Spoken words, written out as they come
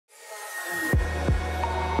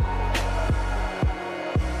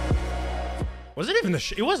Was it even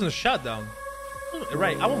it wasn't a shutdown.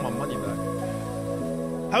 Right, I want my money back.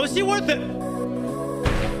 How is he worth it?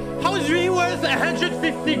 How is he worth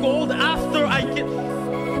 150 gold after I get...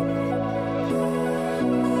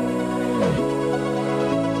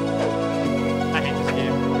 I hate this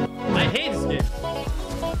game. I hate this game.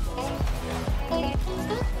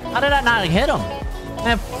 How did I not hit him?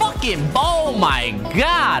 Man, fucking, oh my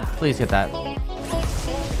god. Please hit that.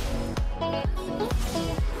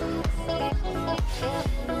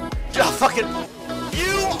 Oh, fucking,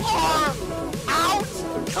 you are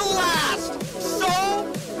outclassed so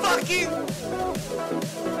fucking.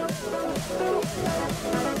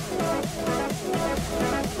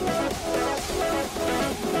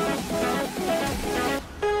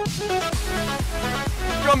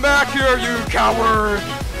 Come back here, you coward!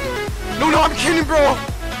 No, I'm kidding, bro!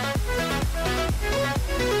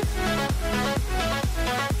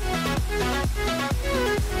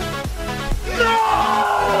 No!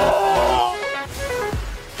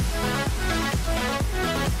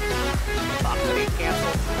 Stop getting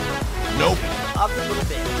canceled. Nope. Up a little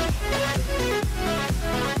bit.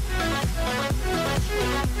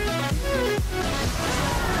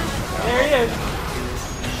 There he is.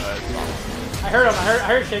 I heard him. I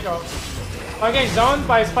heard Shaco. I'm getting zoned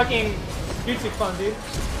by his fucking YouTube clone, dude.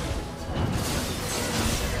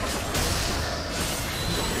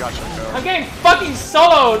 Gotcha, I'm getting fucking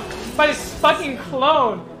soloed by this fucking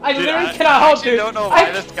clone. I dude, literally cannot help this. Don't know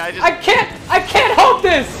why this guy just... I can't help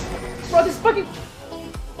this. Bro, this fucking...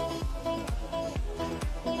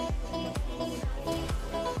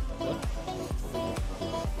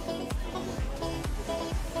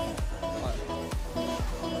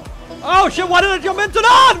 Oh shit, why did I jump into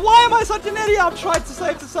that? Why am I such an idiot? I'm trying to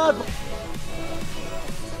save the sun.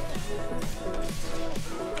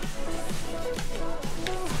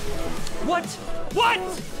 What? What?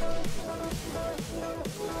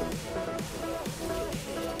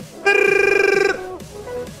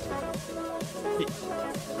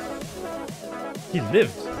 He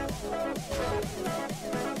lived.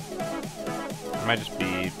 It might just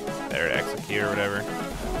be better to execute or whatever.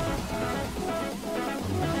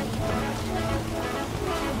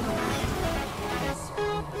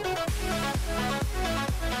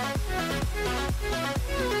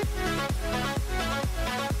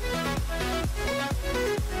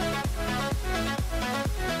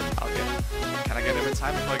 Can I get him in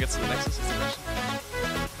time before I get to the Nexus? Is the question.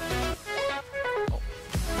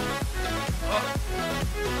 Oh.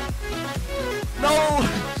 No!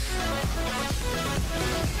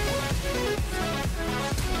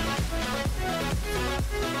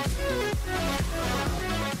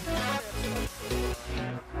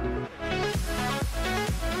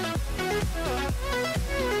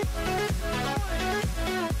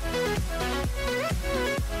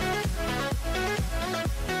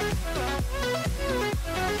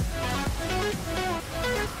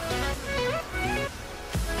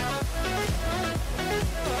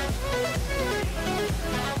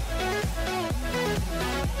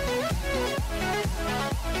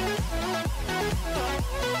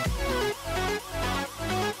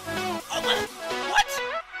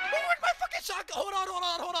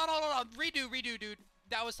 Redo, dude.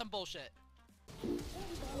 That was some bullshit.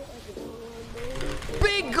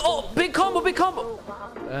 Big combo, big combo.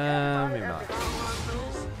 Maybe not.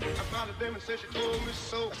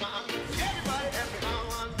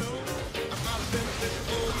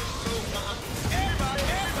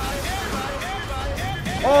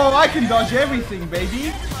 Oh, I can dodge everything,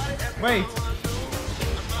 baby. Wait.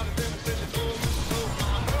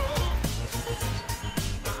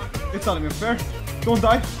 It's not even fair. Don't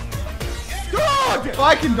die. God!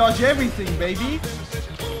 I can dodge everything, baby.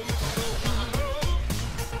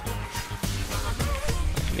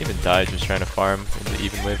 I can even die just trying to farm in the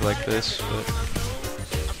even wave like this, but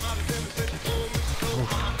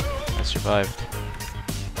oof, I survived.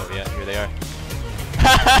 Oh yeah, here they are.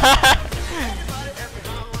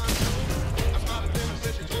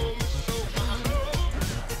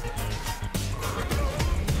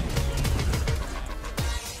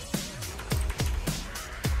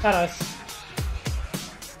 Not us.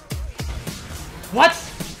 What?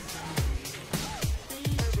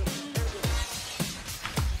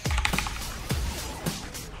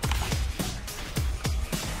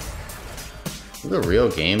 This is a real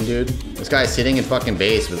game, dude. This guy's sitting in fucking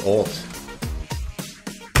base with ult.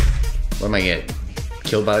 What am I getting?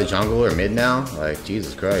 Killed by the jungle or mid now? Like,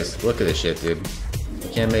 Jesus Christ. Look at this shit, dude. You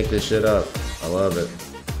can't make this shit up. I love it.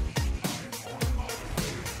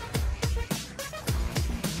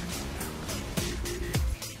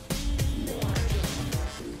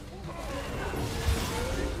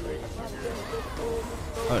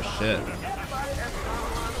 Oh shit.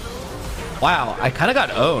 Wow, I kind of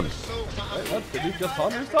got owned. Did we just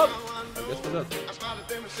on your stop? I guess we're done.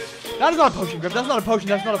 That is not a potion, Grip. That's not a potion.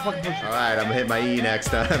 That's not a fucking potion. Alright, I'm gonna hit my E next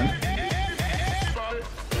time.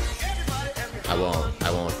 I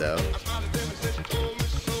won't though.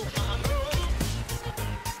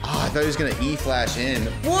 Oh, I thought he was gonna E flash in.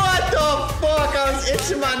 What the fuck? I was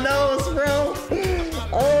itching my nose, bro.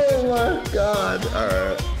 Oh my god.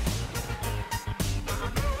 Alright.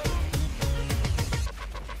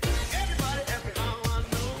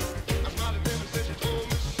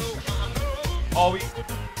 Oh, we.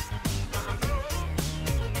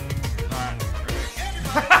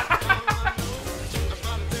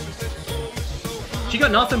 She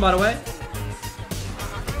got nothing, by the way.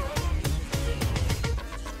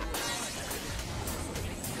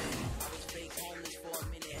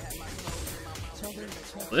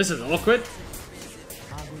 Well, this is awkward.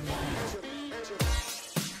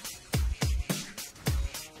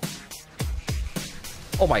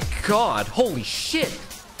 Oh my god, holy shit.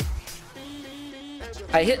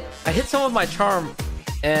 I hit some of my charm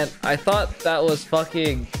and I thought that was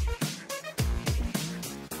fucking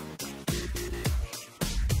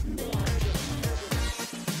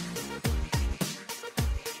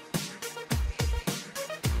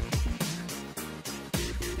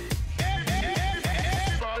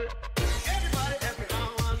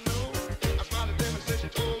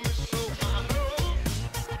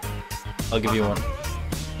I'll give you one.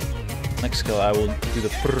 Next go, I will do the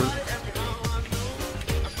prrr.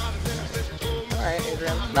 Alright,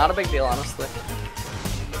 Adrian. Not a big deal, honestly.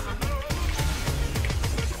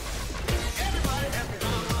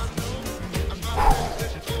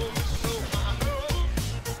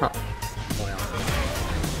 Huh.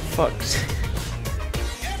 Fuck.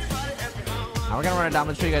 Now we're gonna run it down. I'm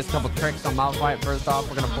gonna show you guys a couple tricks on mouse fight. First off,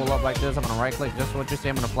 we're gonna pull up like this. I'm gonna right click just what you see.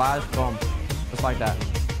 I'm gonna flash. Boom. Just like that.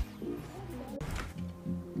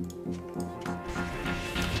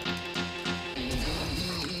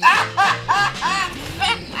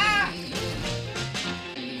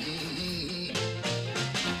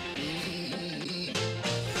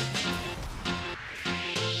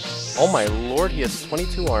 Oh my lord, he has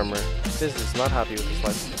 22 armor. Fizz is not happy with his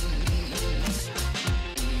life.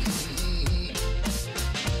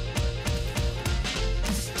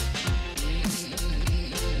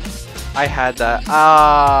 I had that.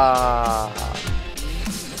 Ah.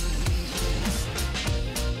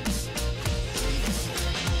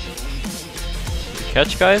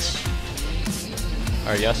 Catch, guys.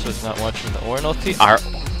 Our Yasuo's not watching the Ornalty. Our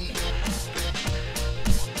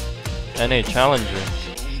NA Challenger.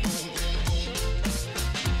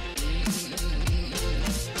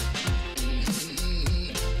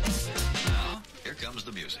 Here comes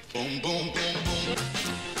the music. Boom, boom, boom, boom.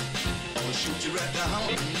 I'll shoot you right down.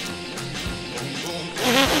 Boom, boom,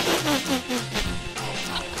 boom.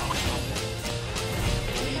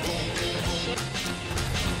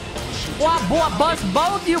 What, boy? I bust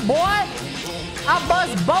both you, boy! I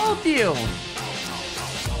bust both you!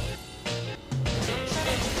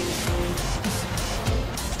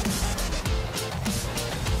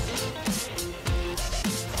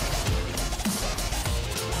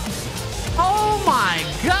 Oh my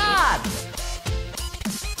god!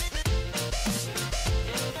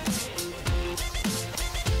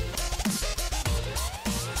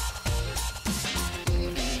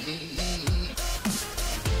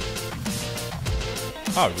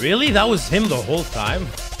 Oh, really? That was him the whole time?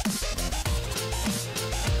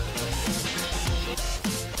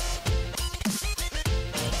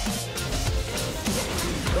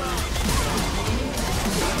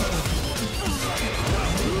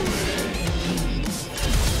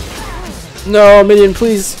 No, Minion,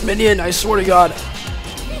 please. Minion, I swear to God.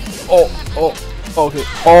 Oh, okay.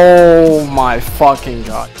 Oh my fucking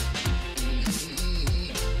God.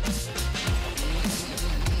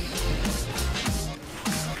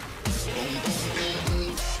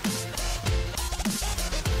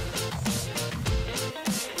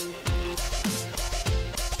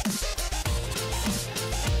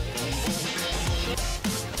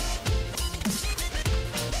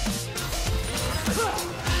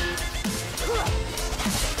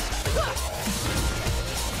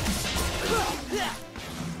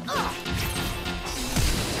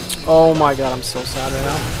 Oh my god, I'm so sad right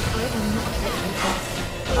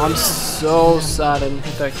now. I'm so sad I didn't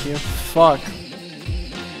hit that Q. Fuck.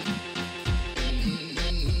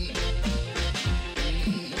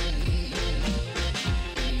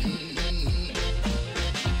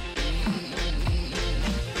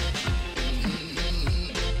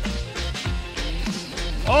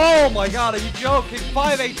 Oh my god, are you joking?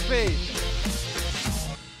 5 HP.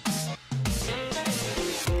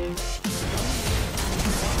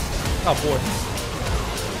 Oh boy.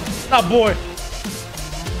 Oh boy.